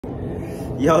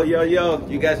Yo,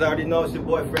 you guys already know it's your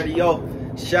boy Freddy. Yo,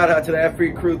 shout out to the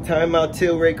F3 crew, Timeout,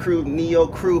 Tilray crew, Neo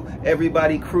crew,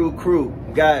 everybody crew.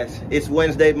 Guys, it's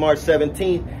Wednesday, March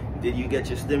 17th. Did you get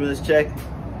your stimulus check?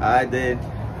 I did.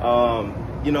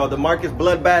 You know, the market's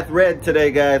bloodbath red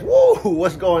today, guys. Woo,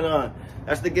 what's going on?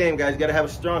 That's the game, guys. You gotta have a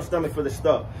strong stomach for this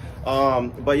stuff.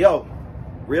 But yo,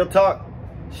 real talk,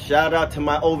 shout out to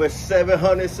my over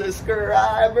 700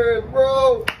 subscribers,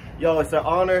 bro. Yo, it's an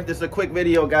honor. This is a quick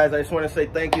video, guys. I just want to say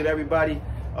thank you to everybody.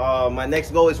 My next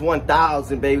goal is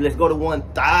 1,000, baby. Let's go to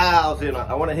 1,000.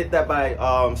 I want to hit that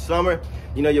by summer.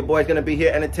 You know, your boy's gonna be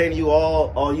here entertaining you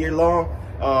all year long.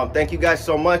 Thank you guys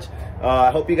so much. I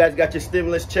hope you guys got your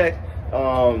stimulus check.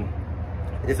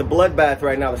 It's a bloodbath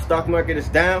right now. The stock market is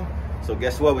down. So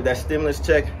guess what? With that stimulus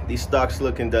check, these stocks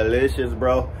looking delicious,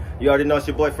 bro. You already know it's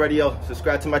your boy Freddy. Yo,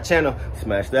 subscribe to my channel.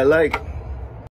 Smash that like.